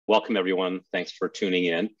Welcome everyone. Thanks for tuning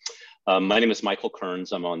in. My name is Michael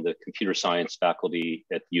Kearns. I'm on the computer science faculty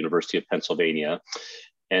at the University of Pennsylvania.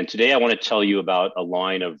 And today I want to tell you about a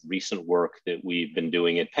line of recent work that we've been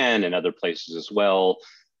doing at Penn and other places as well,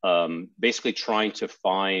 basically trying to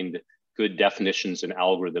find good definitions and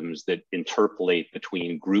algorithms that interpolate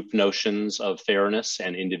between group notions of fairness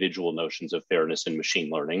and individual notions of fairness in machine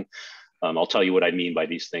learning. I'll tell you what I mean by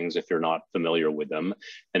these things if you're not familiar with them.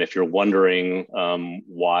 And if you're wondering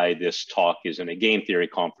why this talk is in a game theory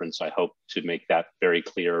conference, I hope to make that very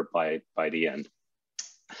clear by the end.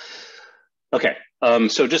 Okay,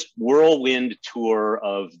 so just whirlwind tour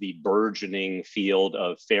of the burgeoning field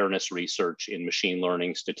of fairness research in machine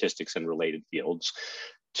learning, statistics, and related fields.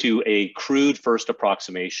 To a crude first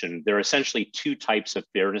approximation, there are essentially two types of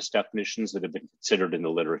fairness definitions that have been considered in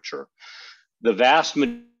the literature. The vast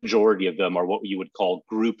majority of them are what you would call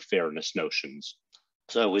group fairness notions.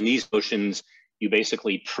 So in these notions, you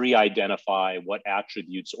basically pre-identify what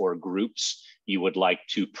attributes or groups you would like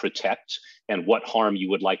to protect and what harm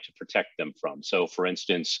you would like to protect them from. So for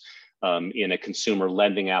instance, in a consumer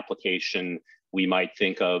lending application, we might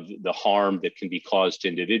think of the harm that can be caused to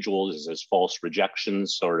individuals as false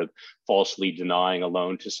rejections, sort of falsely denying a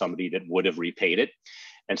loan to somebody that would have repaid it.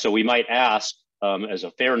 And so we might ask, as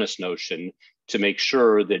a fairness notion, to make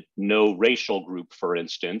sure that no racial group, for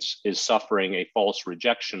instance, is suffering a false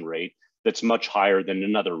rejection rate that's much higher than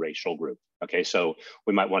another racial group. Okay, so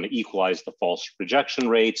we might want to equalize the false rejection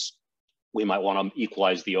rates. We might want to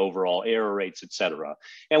equalize the overall error rates, et cetera.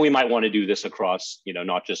 And we might want to do this across,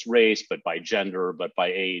 not just race, but by gender, but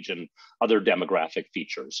by age and other demographic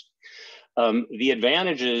features. The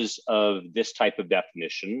advantages of this type of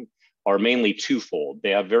definition are mainly twofold. They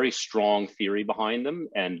have very strong theory behind them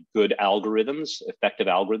and good algorithms, effective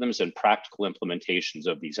algorithms and practical implementations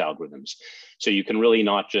of these algorithms. So you can really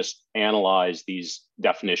not just analyze these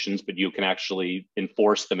definitions, but you can actually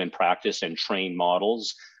enforce them in practice and train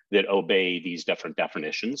models that obey these different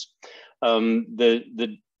definitions.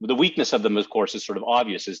 The weakness of them, of course, is sort of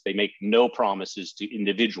obvious, is they make no promises to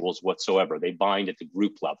individuals whatsoever. They bind at the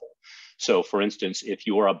group level. So for instance, if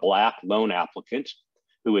you are a Black loan applicant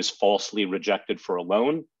who is falsely rejected for a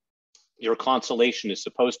loan, your consolation is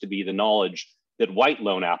supposed to be the knowledge that white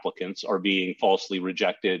loan applicants are being falsely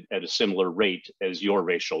rejected at a similar rate as your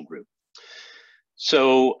racial group.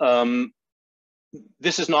 So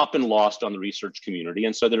this has not been lost on the research community.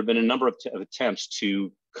 And so there have been a number of attempts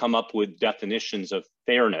to come up with definitions of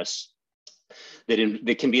fairness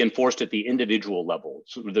that can be enforced at the individual level,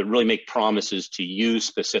 so that really make promises to you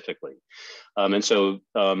specifically. And so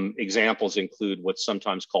examples include what's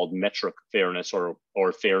sometimes called metric fairness or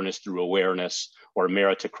fairness through awareness or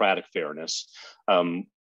meritocratic fairness,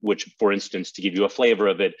 which, for instance, to give you a flavor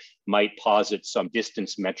of it, might posit some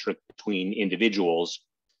distance metric between individuals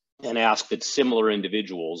and ask that similar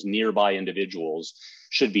individuals, nearby individuals,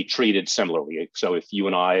 should be treated similarly. So if you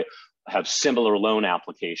and I have similar loan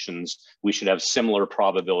applications, we should have similar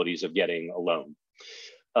probabilities of getting a loan.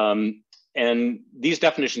 And these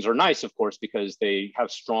definitions are nice, of course, because they have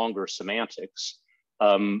stronger semantics,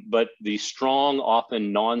 but the strong,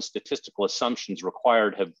 often non-statistical assumptions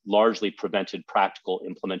required have largely prevented practical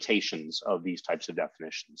implementations of these types of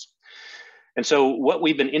definitions. And so what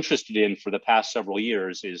we've been interested in for the past several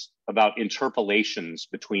years is about interpolations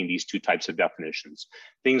between these two types of definitions.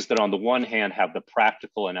 Things that on the one hand have the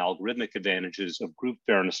practical and algorithmic advantages of group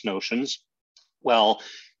fairness notions, while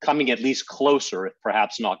coming at least closer, if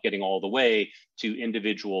perhaps not getting all the way, to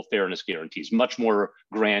individual fairness guarantees, much more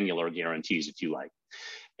granular guarantees, if you like.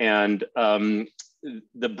 And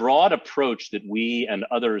the broad approach that we and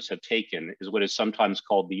others have taken is what is sometimes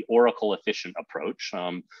called the Oracle efficient approach.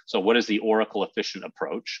 So what is the Oracle efficient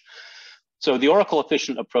approach? So the Oracle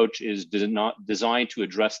efficient approach is designed to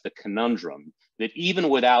address the conundrum that even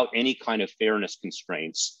without any kind of fairness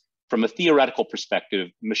constraints, from a theoretical perspective,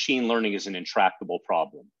 machine learning is an intractable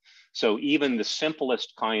problem. So even the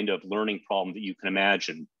simplest kind of learning problem that you can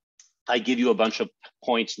imagine, I give you a bunch of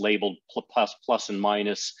points labeled plus and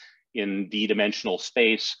minus in d-dimensional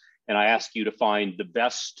space, and I ask you to find the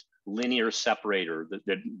best linear separator,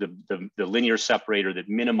 the linear separator that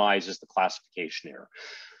minimizes the classification error.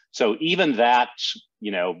 So even that,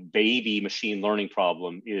 baby machine learning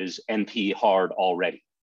problem is NP hard already.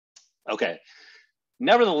 Okay.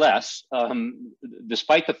 Nevertheless,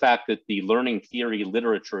 despite the fact that the learning theory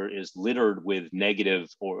literature is littered with negative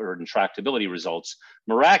or intractability results,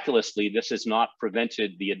 miraculously, this has not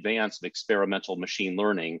prevented the advance of experimental machine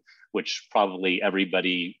learning, which probably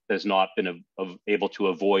everybody has not been able to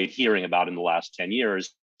avoid hearing about in the last 10 years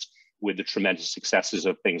with the tremendous successes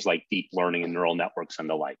of things like deep learning and neural networks and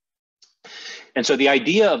the like. And so the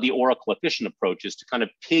idea of the oracle efficient approach is to kind of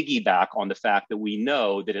piggyback on the fact that we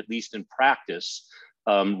know that, at least in practice,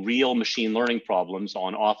 real machine learning problems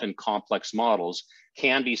on often complex models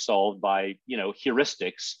can be solved by,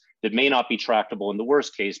 heuristics that may not be tractable in the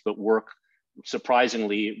worst case, but work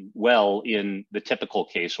surprisingly well in the typical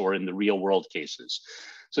case or in the real world cases.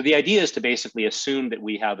 So the idea is to basically assume that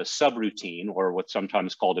we have a subroutine, or what's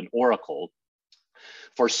sometimes called an oracle,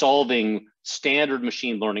 for solving standard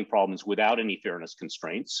machine learning problems without any fairness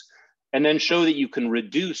constraints, and then show that you can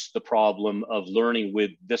reduce the problem of learning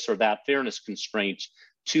with this or that fairness constraint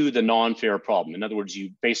to the non-fair problem. In other words,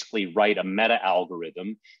 you basically write a meta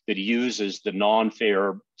algorithm that uses the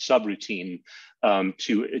non-fair subroutine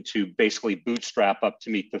to basically bootstrap up to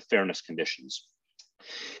meet the fairness conditions.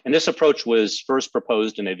 And this approach was first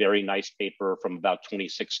proposed in a very nice paper from about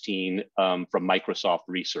 2016 from Microsoft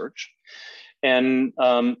Research. And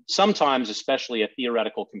sometimes, especially a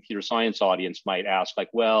theoretical computer science audience might ask, like,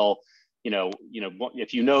 well,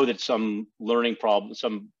 if you know that some learning problem,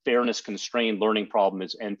 some fairness constrained learning problem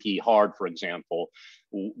is NP hard, for example,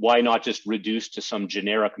 why not just reduce to some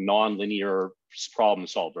generic nonlinear problem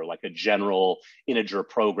solver, like a general integer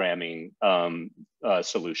programming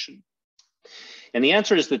solution? And the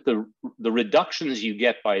answer is that the reductions you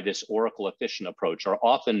get by this oracle efficient approach are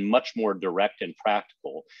often much more direct and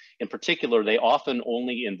practical. In particular, they often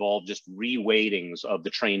only involve just reweightings of the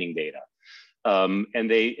training data. And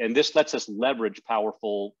this lets us leverage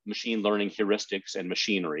powerful machine learning heuristics and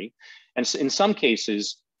machinery. And in some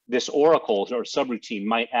cases, this oracle or subroutine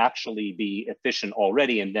might actually be efficient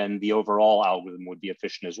already, and then the overall algorithm would be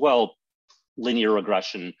efficient as well, linear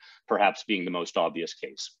regression perhaps being the most obvious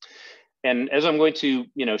case. And as I'm going to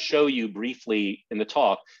show you briefly in the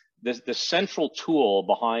talk, the central tool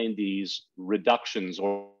behind these reductions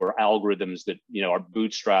or algorithms that are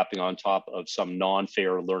bootstrapping on top of some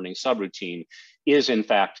non-fair learning subroutine is in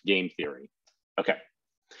fact game theory. Okay,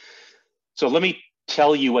 so let me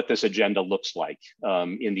tell you what this agenda looks like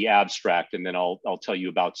in the abstract, and then I'll tell you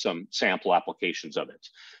about some sample applications of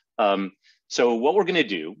it. So what we're going to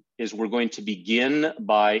do is we're going to begin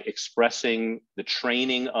by expressing the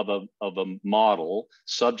training of a model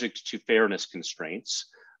subject to fairness constraints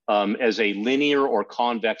as a linear or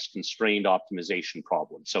convex constrained optimization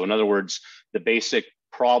problem. So in other words, the basic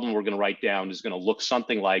problem we're going to write down is going to look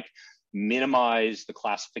something like minimize the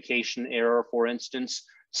classification error, for instance,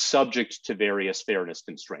 subject to various fairness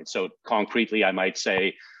constraints. So concretely, I might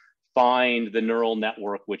say, find the neural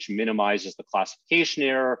network which minimizes the classification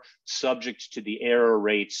error subject to the error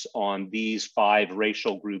rates on these 5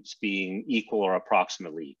 racial groups being equal or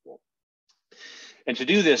approximately equal. And to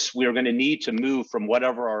do this, we're going to need to move from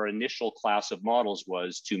whatever our initial class of models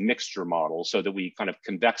was to mixture models so that we kind of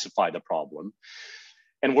convexify the problem.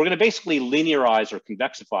 And we're going to basically linearize or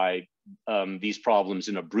convexify these problems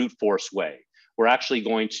in a brute force way. We're actually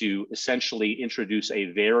going to essentially introduce a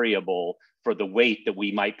variable for the weight that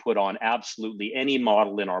we might put on absolutely any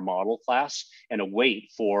model in our model class, and a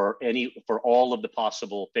weight for all of the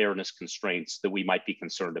possible fairness constraints that we might be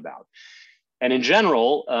concerned about. And in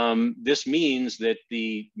general, this means that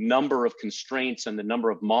the number of constraints and the number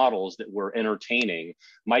of models that we're entertaining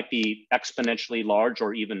might be exponentially large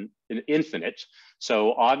or even infinite.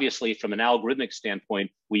 So obviously, from an algorithmic standpoint,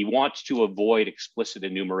 we want to avoid explicit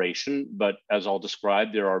enumeration, but as I'll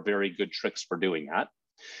describe, there are very good tricks for doing that.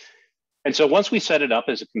 And so once we set it up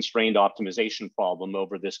as a constrained optimization problem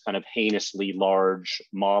over this kind of heinously large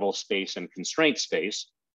model space and constraint space,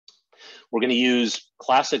 we're going to use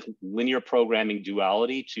classic linear programming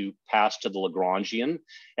duality to pass to the Lagrangian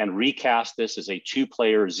and recast this as a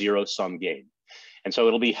 2-player zero-sum game. And so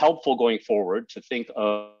it'll be helpful going forward to think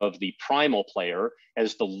of the primal player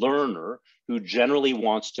as the learner who generally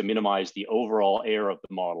wants to minimize the overall error of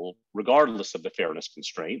the model, regardless of the fairness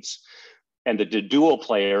constraints, and the dual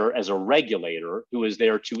player as a regulator who is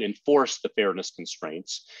there to enforce the fairness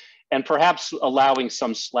constraints, and perhaps allowing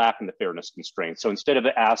some slack in the fairness constraints. So instead of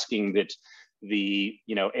asking that the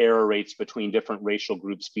error rates between different racial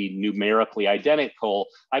groups be numerically identical,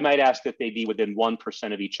 I might ask that they be within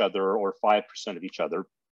 1% of each other or 5% of each other.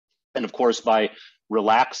 And of course, by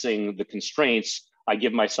relaxing the constraints, I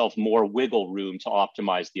give myself more wiggle room to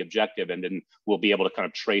optimize the objective, and then we'll be able to kind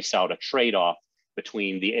of trace out a trade-off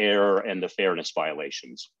between the error and the fairness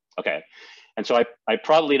violations. Okay, and so I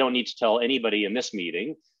probably don't need to tell anybody in this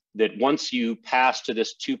meeting that once you pass to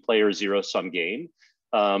this 2-player zero-sum game,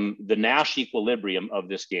 the Nash equilibrium of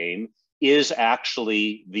this game is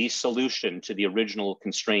actually the solution to the original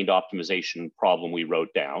constrained optimization problem we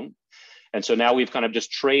wrote down. And so now we've kind of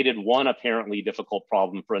just traded one apparently difficult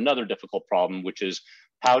problem for another difficult problem, which is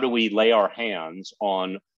how do we lay our hands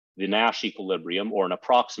on the Nash equilibrium or an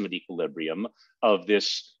approximate equilibrium of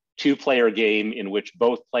this two-player game in which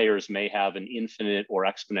both players may have an infinite or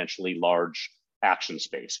exponentially large action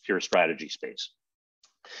space, pure strategy space.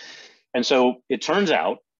 And so it turns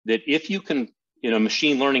out that if you can, in a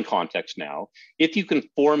machine learning context now, if you can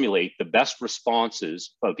formulate the best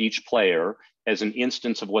responses of each player as an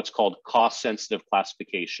instance of what's called cost-sensitive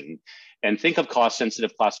classification, and think of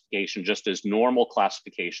cost-sensitive classification just as normal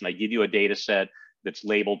classification. I give you a data set that's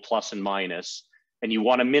labeled plus and minus, and you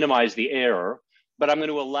want to minimize the error, but I'm going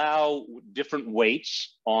to allow different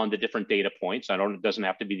weights on the different data points. It doesn't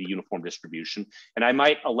have to be the uniform distribution. And I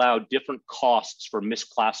might allow different costs for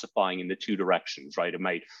misclassifying in the two directions, right? It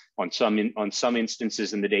might, on some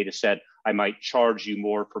instances in the data set, I might charge you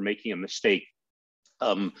more for making a mistake,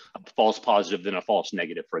 a false positive than a false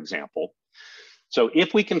negative, for example. So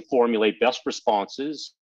if we can formulate best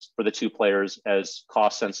responses for the two players as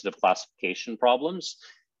cost-sensitive classification problems,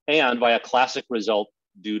 and by a classic result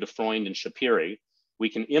due to Freund and Shapiri, we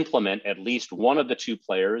can implement at least one of the two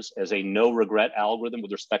players as a no-regret algorithm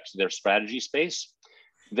with respect to their strategy space,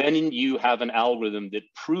 then you have an algorithm that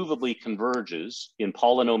provably converges in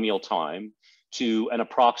polynomial time to an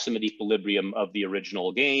approximate equilibrium of the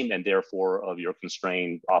original game and therefore of your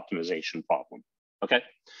constrained optimization problem, okay?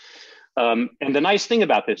 And the nice thing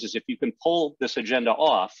about this is if you can pull this agenda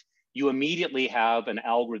off, you immediately have an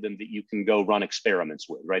algorithm that you can go run experiments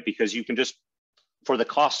with, right? Because you can just, for the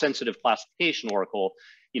cost-sensitive classification oracle,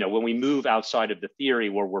 when we move outside of the theory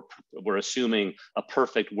where we're assuming a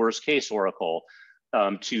perfect worst-case oracle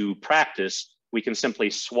to practice, we can simply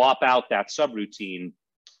swap out that subroutine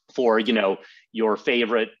for your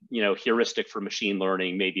favorite heuristic for machine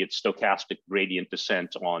learning. Maybe it's stochastic gradient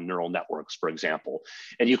descent on neural networks, for example.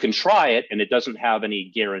 And you can try it, and it doesn't have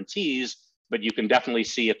any guarantees, but you can definitely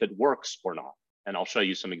see if it works or not. And I'll show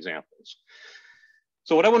you some examples.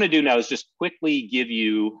 So what I want to do now is just quickly give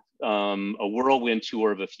you a whirlwind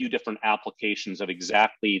tour of a few different applications of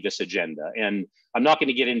exactly this agenda. And I'm not going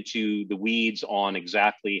to get into the weeds on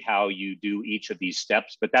exactly how you do each of these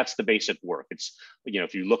steps, but that's the basic work. It's,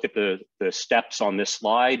 if you look at the steps on this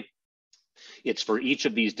slide, it's for each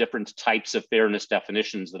of these different types of fairness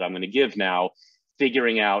definitions that I'm going to give now,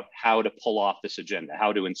 figuring out how to pull off this agenda,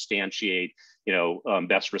 how to instantiate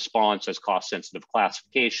best response as cost-sensitive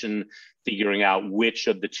classification, figuring out which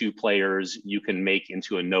of the two players you can make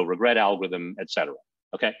into a no-regret algorithm, et cetera,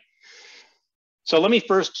 okay? So let me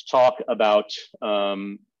first talk about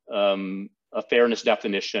a fairness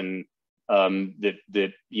definition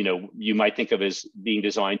that you might think of as being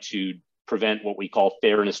designed to prevent what we call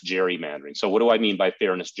fairness gerrymandering. So what do I mean by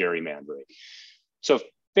fairness gerrymandering? So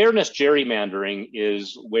fairness gerrymandering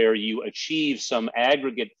is where you achieve some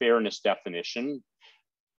aggregate fairness definition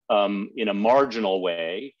in a marginal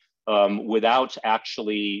way without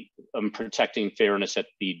actually protecting fairness at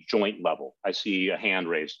the joint level. I see a hand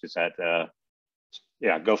raised. Is that,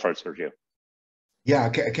 yeah, go for it, Sergio. Yeah,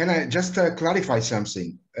 can I just clarify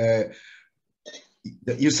something?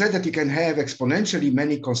 You said that you can have exponentially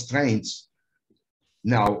many constraints.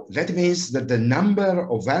 Now, that means that the number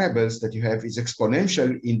of variables that you have is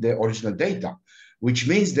exponential in the original data, which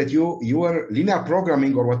means that your linear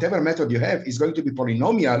programming or whatever method you have is going to be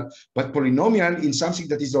polynomial, but polynomial in something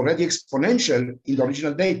that is already exponential in the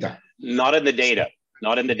original data. Not in the data,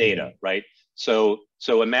 not in the data, right? So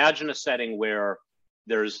imagine a setting where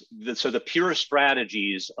there's, the pure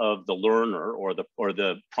strategies of the learner or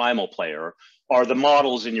the primal player are the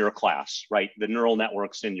models in your class, right? The neural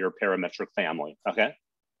networks in your parametric family, okay?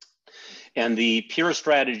 And the pure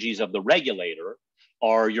strategies of the regulator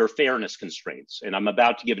are your fairness constraints. And I'm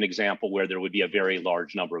about to give an example where there would be a very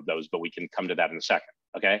large number of those, but we can come to that in a second,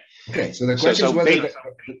 okay? Okay, so the question is whether...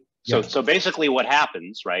 So basically what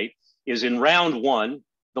happens, right, is in round one,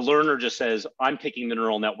 the learner just says, I'm picking the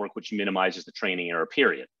neural network, which minimizes the training error,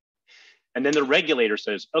 period. And then the regulator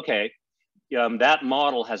says, okay, that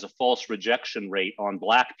model has a false rejection rate on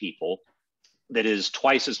Black people that is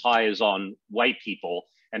twice as high as on white people,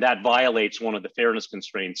 and that violates one of the fairness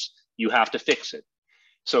constraints. You have to fix it.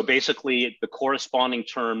 So basically, the corresponding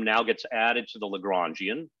term now gets added to the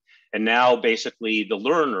Lagrangian, and now basically the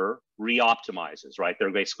learner re-optimizes, right?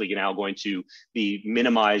 They're basically now going to be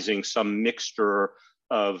minimizing some mixture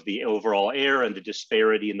of the overall error and the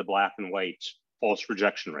disparity in the Black and white false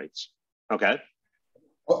rejection rates, okay?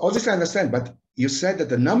 All this I understand, but you said that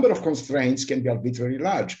the number of constraints can be arbitrarily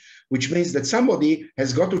large, which means that somebody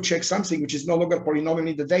has got to check something which is no longer polynomial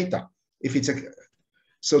in the data. If it's a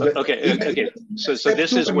so that, okay. So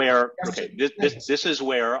this is where this is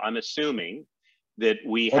where I'm assuming that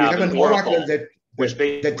we have an oracle that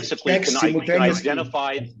basically can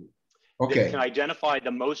identify. Okay. that can identify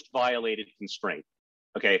the most violated constraint.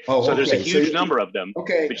 Okay, Oh, so there's a okay. huge number of them,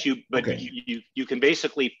 okay. but you can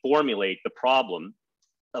basically formulate the problem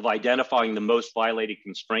of identifying the most violated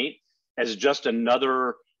constraint as just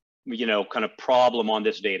another, kind of problem on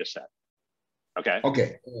this data set. Okay.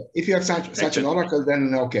 Okay. If you have such an oracle,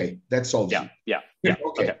 then okay, that solves it. Yeah.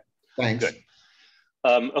 Okay. Thanks. Good.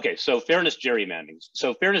 Okay, so fairness gerrymandering.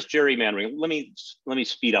 So fairness gerrymandering, let me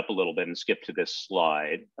speed up a little bit and skip to this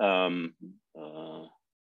slide.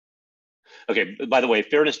 Okay, by the way,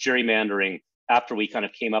 fairness gerrymandering, after we kind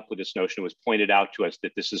of came up with this notion, it was pointed out to us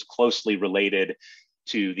that this is closely related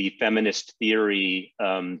to the feminist theory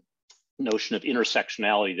notion of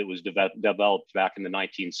intersectionality that was developed back in the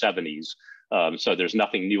 1970s. So there's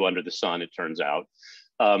nothing new under the sun, it turns out.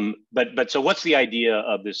 But so what's the idea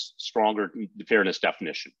of this stronger fairness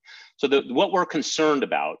definition? So what we're concerned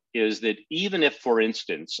about is that even if, for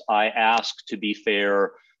instance, I ask to be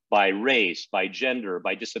fair by race, by gender,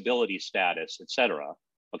 by disability status, et cetera,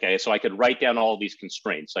 okay, so I could write down all these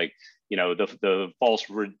constraints, like, the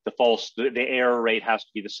error rate has to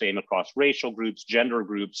be the same across racial groups, gender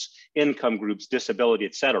groups, income groups, disability,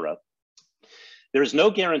 et cetera. There's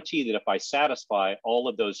no guarantee that if I satisfy all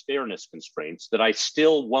of those fairness constraints, that I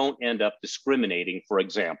still won't end up discriminating, for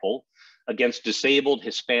example, against disabled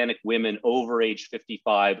Hispanic women over age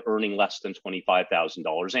 55 earning less than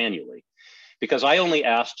 $25,000 annually. Because I only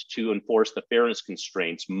asked to enforce the fairness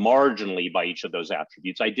constraints marginally by each of those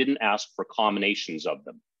attributes. I didn't ask for combinations of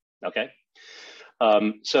them, okay?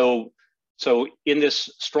 So in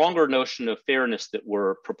this stronger notion of fairness that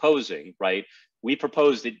we're proposing, right, we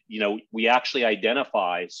propose that, we actually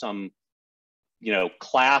identify some,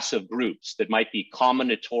 class of groups that might be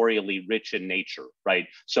combinatorially rich in nature, right?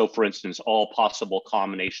 So for instance, all possible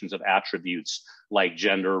combinations of attributes like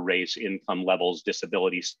gender, race, income levels,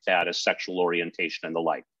 disability status, sexual orientation, and the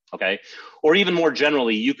like, okay? Or even more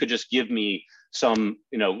generally, you could just give me some,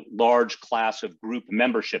 large class of group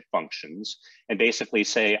membership functions and basically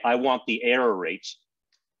say, I want the error rates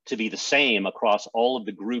to be the same across all of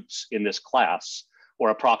the groups in this class, or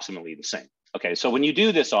approximately the same. Okay, so when you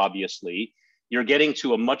do this, obviously, you're getting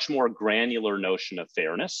to a much more granular notion of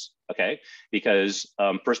fairness, okay? Because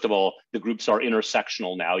first of all, the groups are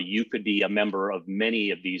intersectional now. You could be a member of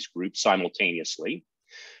many of these groups simultaneously,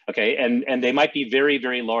 okay? And they might be very,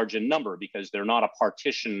 very large in number because they're not a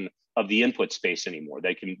partition of the input space anymore.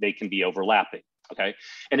 They can be overlapping. Okay,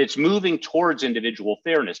 and it's moving towards individual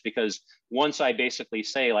fairness because once I basically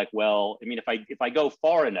say like, well, I mean, if I go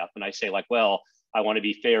far enough and I say like, well, I want to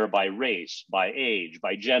be fair by race, by age,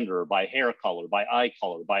 by gender, by hair color, by eye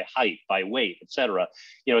color, by height, by weight, et cetera,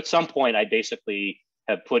 at some point I basically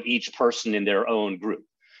have put each person in their own group.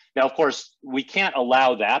 Now, of course, we can't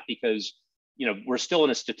allow that because, we're still in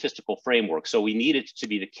a statistical framework. So we need it to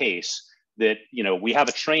be the case that, we have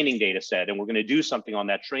a training data set and we're going to do something on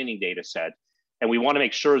that training data set. And we want to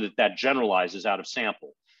make sure that that generalizes out of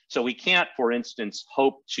sample. So we can't, for instance,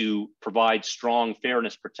 hope to provide strong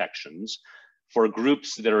fairness protections for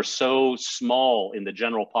groups that are so small in the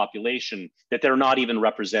general population that they're not even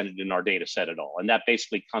represented in our data set at all. And that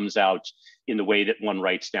basically comes out in the way that one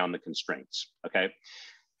writes down the constraints, okay?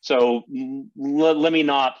 So let me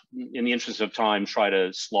not, in the interest of time, try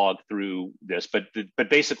to slog through this, but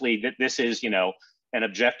basically this is, an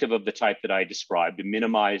objective of the type that I described, to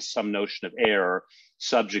minimize some notion of error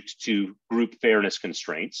subject to group fairness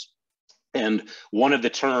constraints. And one of the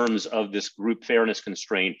terms of this group fairness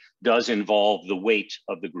constraint does involve the weight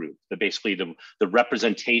of the group, basically the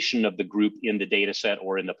representation of the group in the data set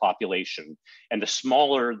or in the population. And the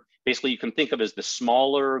smaller, basically you can think of as the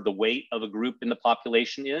smaller the weight of a group in the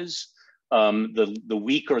population is, the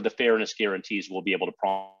weaker the fairness guarantees we'll be able to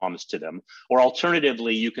promise to them. Or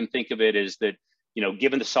alternatively, you can think of it as that,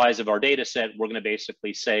 given the size of our data set, we're going to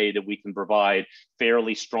basically say that we can provide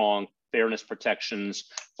fairly strong fairness protections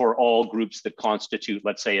for all groups that constitute,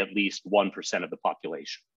 let's say, at least 1% of the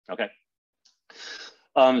population. Okay.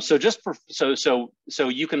 So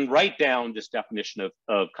you can write down this definition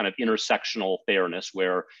of kind of intersectional fairness,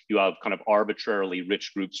 where you have kind of arbitrarily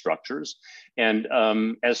rich group structures. And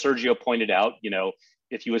as Sergio pointed out,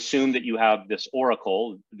 if you assume that you have this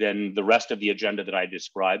oracle, then the rest of the agenda that I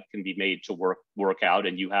described can be made to work out,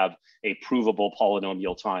 and you have a provable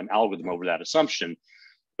polynomial time algorithm over that assumption.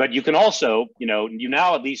 But you can also, you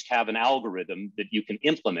now at least have an algorithm that you can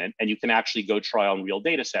implement, and you can actually go try on real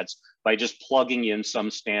data sets by just plugging in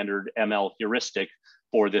some standard ML heuristic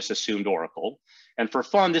for this assumed oracle. And for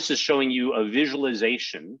fun, this is showing you a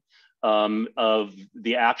visualization of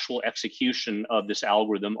the actual execution of this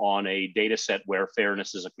algorithm on a data set where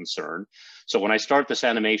fairness is a concern. So when I start this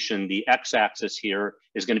animation, the x-axis here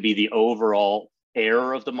is going to be the overall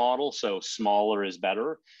error of the model, so smaller is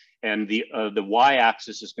better. And the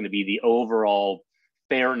y-axis is going to be the overall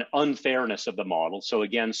unfairness of the model. So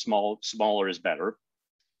again, smaller is better.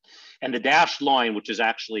 And the dashed line, which is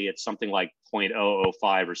actually, it's something like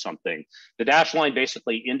 0.005 or something. The dashed line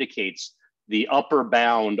basically indicates the upper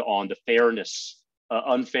bound on the fairness,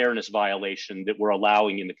 unfairness violation that we're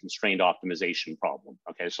allowing in the constrained optimization problem.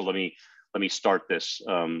 Okay, so let me start this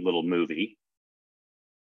little movie.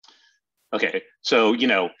 Okay, so, you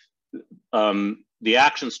know, the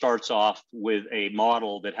action starts off with a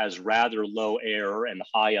model that has rather low error and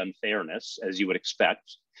high unfairness, as you would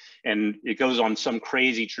expect. And it goes on some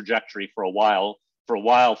crazy trajectory for a while.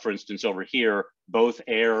 For instance, over here, both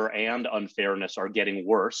error and unfairness are getting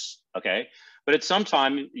worse, okay? But at some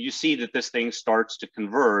time, you see that this thing starts to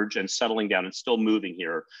converge and settling down. It's still moving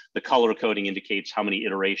here. The color coding indicates how many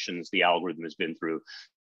iterations the algorithm has been through.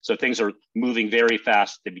 So things are moving very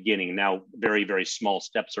fast at the beginning. Now, very, very small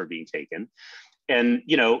steps are being taken. And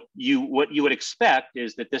you know, what you would expect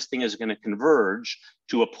is that this thing is going to converge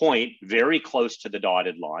to a point very close to the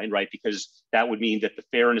dotted line, right? Because that would mean that the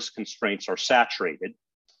fairness constraints are saturated,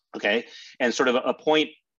 okay? And sort of a point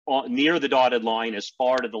near the dotted line as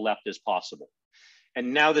far to the left as possible.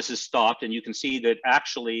 And now this is stopped, and you can see that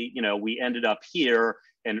actually, you know, we ended up here,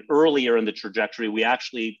 and earlier in the trajectory, we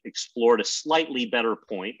actually explored a slightly better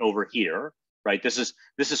point over here, right? This is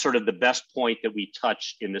sort of the best point that we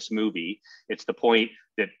touched in this movie. It's the point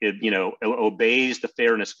that you know, obeys the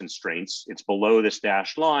fairness constraints. It's below this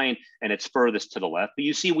dashed line, and it's furthest to the left. But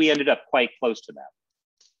you see, we ended up quite close to that.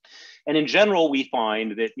 And in general, we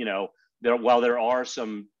find that, you know, while there are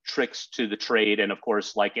some tricks to the trade, and of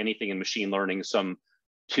course, like anything in machine learning, some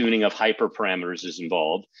tuning of hyperparameters is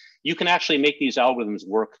involved, you can actually make these algorithms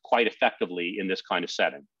work quite effectively in this kind of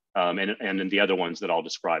setting, and in the other ones that I'll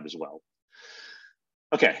describe as well.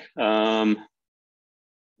 Okay. Oh,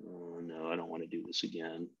 no, I don't want to do this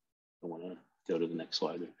again. I want to go to the next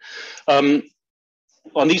slide.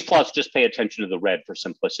 On these plots, just pay attention to the red for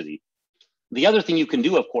simplicity. The other thing you can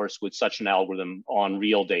do, of course, with such an algorithm on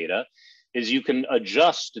real data is you can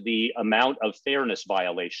adjust the amount of fairness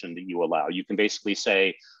violation that you allow. You can basically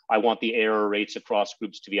say, I want the error rates across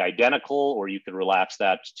groups to be identical, or you can relax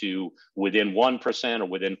that to within 1% or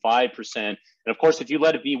within 5%. And of course, if you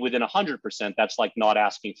let it be within 100%, that's like not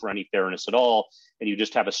asking for any fairness at all. And you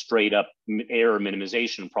just have a straight up error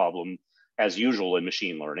minimization problem as usual in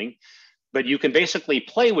machine learning. But you can basically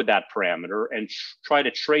play with that parameter and try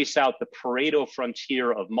to trace out the Pareto frontier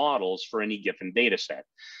of models for any given data set.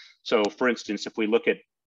 So for instance, if we look at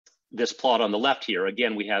this plot on the left here,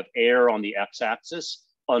 again, we have error on the x-axis,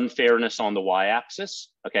 unfairness on the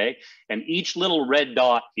y-axis, okay? And each little red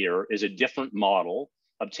dot here is a different model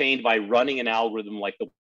obtained by running an algorithm like the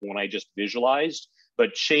one I just visualized,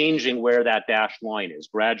 but changing where that dashed line is,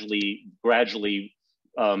 gradually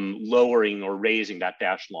lowering or raising that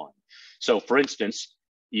dashed line. So for instance,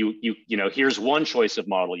 you know, here's one choice of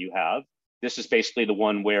model you have. This is basically the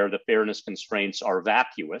one where the fairness constraints are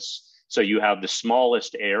vacuous. So you have the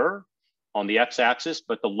smallest error on the x-axis,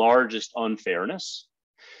 but the largest unfairness.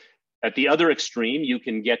 At the other extreme, you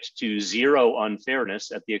can get to zero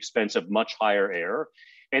unfairness at the expense of much higher error.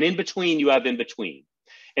 And in between, you have in between.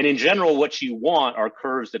 And in general, what you want are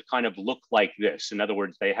curves that kind of look like this. In other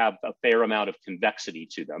words, they have a fair amount of convexity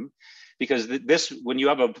to them. Because this, when you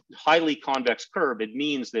have a highly convex curve, it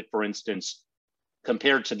means that, for instance,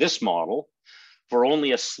 compared to this model, for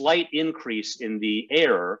only a slight increase in the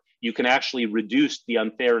error, you can actually reduce the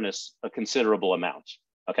unfairness a considerable amount,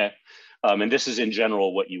 okay? And this is in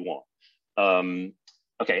general what you want.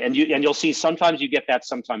 Okay, and you'll see sometimes you get that,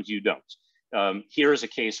 sometimes you don't. Here's a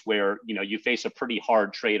case where, you know, you face a pretty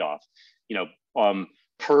hard trade-off. You know,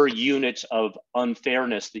 per unit of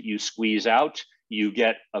unfairness that you squeeze out, you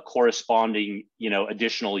get a corresponding, you know,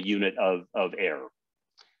 additional unit of error.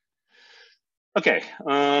 Okay,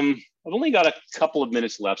 I've only got a couple of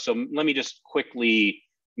minutes left, so let me just quickly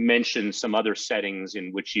mention some other settings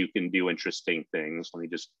in which you can do interesting things. Let me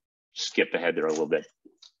just skip ahead there a little bit.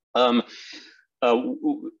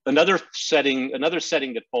 Another setting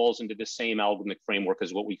that falls into the same algorithmic framework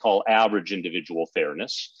is what we call average individual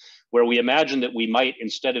fairness, where we imagine that we might,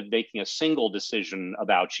 instead of making a single decision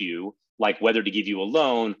about you, like whether to give you a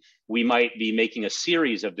loan, we might be making a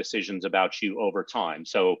series of decisions about you over time.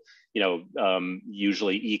 So,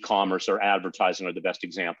 usually e-commerce or advertising are the best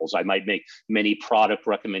examples. I might make many product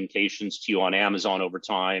recommendations to you on Amazon over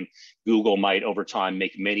time. Google might over time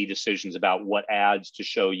make many decisions about what ads to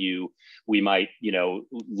show you. We might,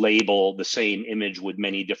 label the same image with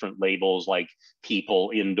many different labels, like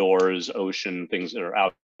people, indoors, ocean, things that are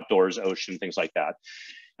outdoors, ocean, things like that.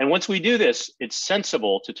 And once we do this, it's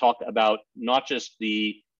sensible to talk about not just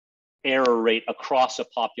the error rate across a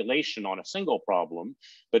population on a single problem,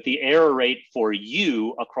 but the error rate for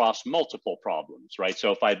you across multiple problems, right?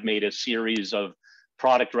 So if I've made a series of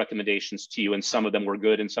product recommendations to you and some of them were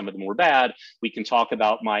good and some of them were bad, we can talk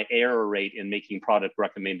about my error rate in making product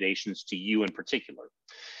recommendations to you in particular.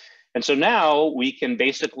 And so now we can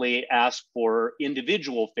basically ask for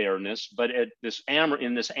individual fairness, but in this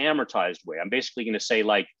amortized way. I'm basically going to say,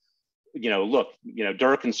 like, look,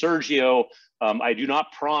 Dirk and Sergio, I do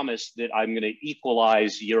not promise that I'm going to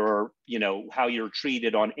equalize your, how you're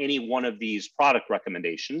treated on any one of these product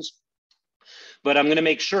recommendations, but I'm going to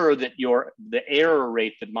make sure that the error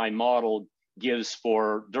rate that my model gives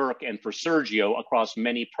for Dirk and for Sergio across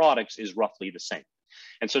many products is roughly the same.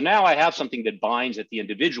 And so now I have something that binds at the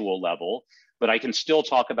individual level, but I can still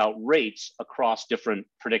talk about rates across different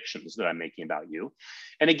predictions that I'm making about you.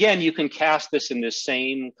 And again, you can cast this in this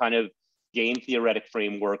same kind of game theoretic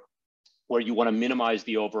framework where you want to minimize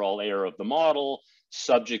the overall error of the model,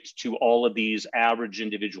 subject to all of these average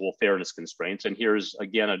individual fairness constraints. And here's,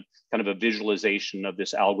 again, a kind of a visualization of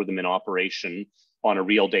this algorithm in operation on a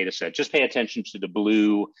real data set. Just pay attention to the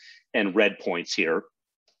blue and red points here.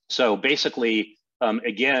 So basically,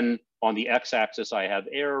 again, on the x-axis, I have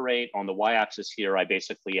error rate. On the y-axis here, I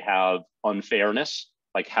basically have unfairness,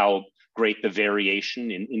 like how great the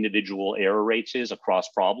variation in individual error rates is across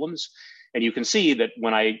problems. And you can see that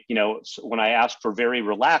when I ask for very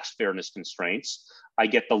relaxed fairness constraints, I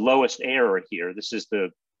get the lowest error here. This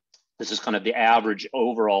is kind of the average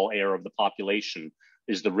overall error of the population,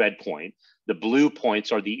 is the red point. The blue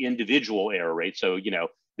points are the individual error rate. So,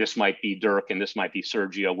 this might be Dirk and this might be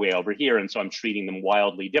Sergio way over here. And so I'm treating them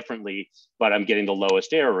wildly differently, but I'm getting the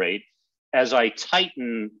lowest error rate. As I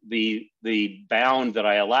tighten the bound that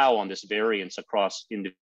I allow on this variance across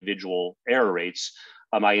individual error rates,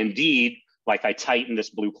 I indeed, like, I tighten this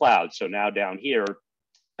blue cloud. So now down here,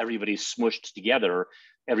 everybody's smushed together.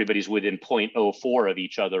 Everybody's within 0.04 of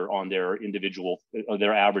each other on their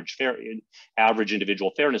average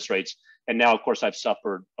individual fairness rates. And now, of course, I've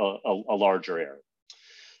suffered a larger error.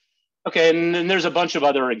 Okay, and then there's a bunch of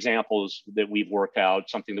other examples that we've worked out,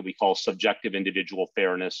 something that we call subjective individual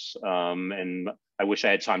fairness. And I wish I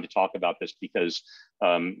had time to talk about this because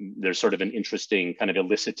there's sort of an interesting kind of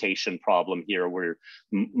elicitation problem here where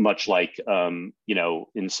much like,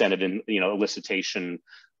 incentive and, elicitation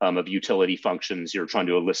of utility functions, you're trying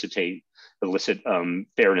to elicit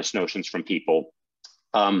fairness notions from people.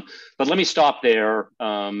 But let me stop there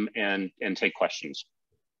and take questions.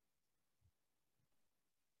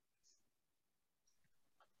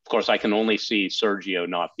 Of course, I can only see Sergio,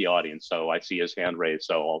 not the audience, so I see his hand raised,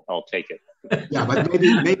 so I'll take it. Yeah, but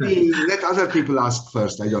maybe let other people ask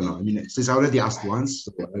first. I don't know. I mean, since I already asked once.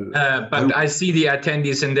 So but I see the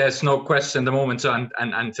attendees, and there's no question at the moment. So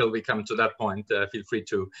until we come to that point, feel free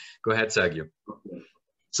to go ahead, Sergio.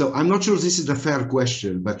 So I'm not sure this is a fair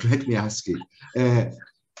question, but let me ask it.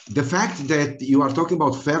 The fact that you are talking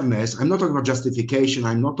about fairness, I'm not talking about justification.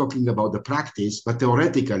 I'm not talking about the practice, but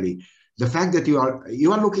theoretically. The fact that you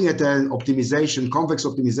are looking at an optimization, convex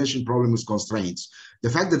optimization problem with constraints. The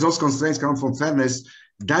fact that those constraints come from fairness,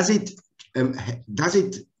 does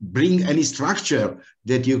it bring any structure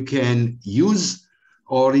that you can use,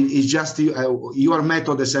 or it's just your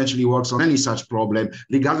method essentially works on any such problem,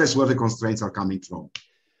 regardless where the constraints are coming from?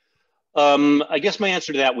 I guess my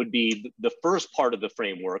answer to that would be the first part of the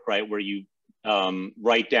framework, right, where you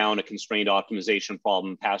write down a constrained optimization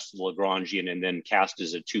problem, pass to the Lagrangian, and then cast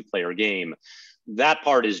as a two-player game. That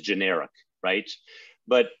part is generic, right?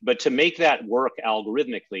 But to make that work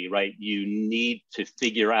algorithmically, right, you need to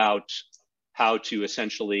figure out how to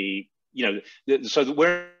essentially, so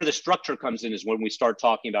where the structure comes in is when we start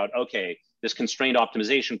talking about, okay, this constrained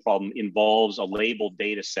optimization problem involves a labeled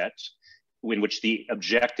data set in which the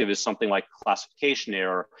objective is something like classification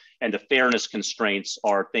error, and the fairness constraints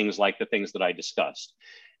are things like the things that I discussed.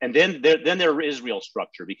 And then there is real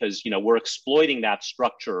structure because, we're exploiting that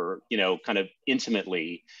structure, kind of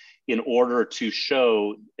intimately in order to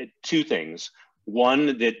show two things.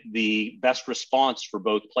 One, that the best response for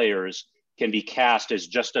both players can be cast as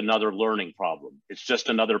just another learning problem. It's just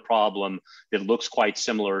another problem that looks quite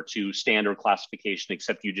similar to standard classification,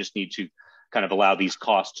 except you just need to kind of allow these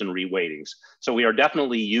costs and reweightings. So we are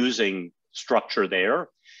definitely using structure there.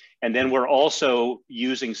 And then we're also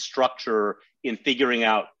using structure in figuring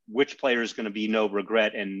out which player is going to be no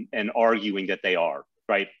regret and arguing that they are,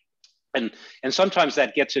 right? And sometimes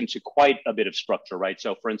that gets into quite a bit of structure, right?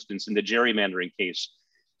 So for instance, in the gerrymandering case,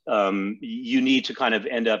 you need to kind of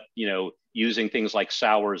end up, you know, using things like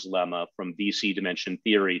Sauer's lemma from VC dimension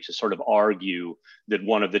theory to sort of argue that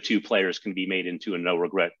one of the two players can be made into a no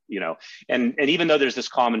regret, you know, and even though there's this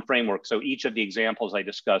common framework, so each of the examples I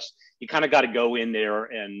discussed, you kind of got to go in there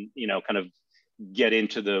and, you know, kind of get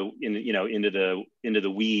into the, into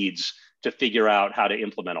the weeds to figure out how to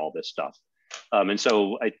implement all this stuff. And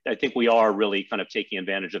so I think we are really kind of taking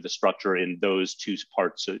advantage of the structure in those two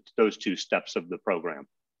parts, those two steps of the program.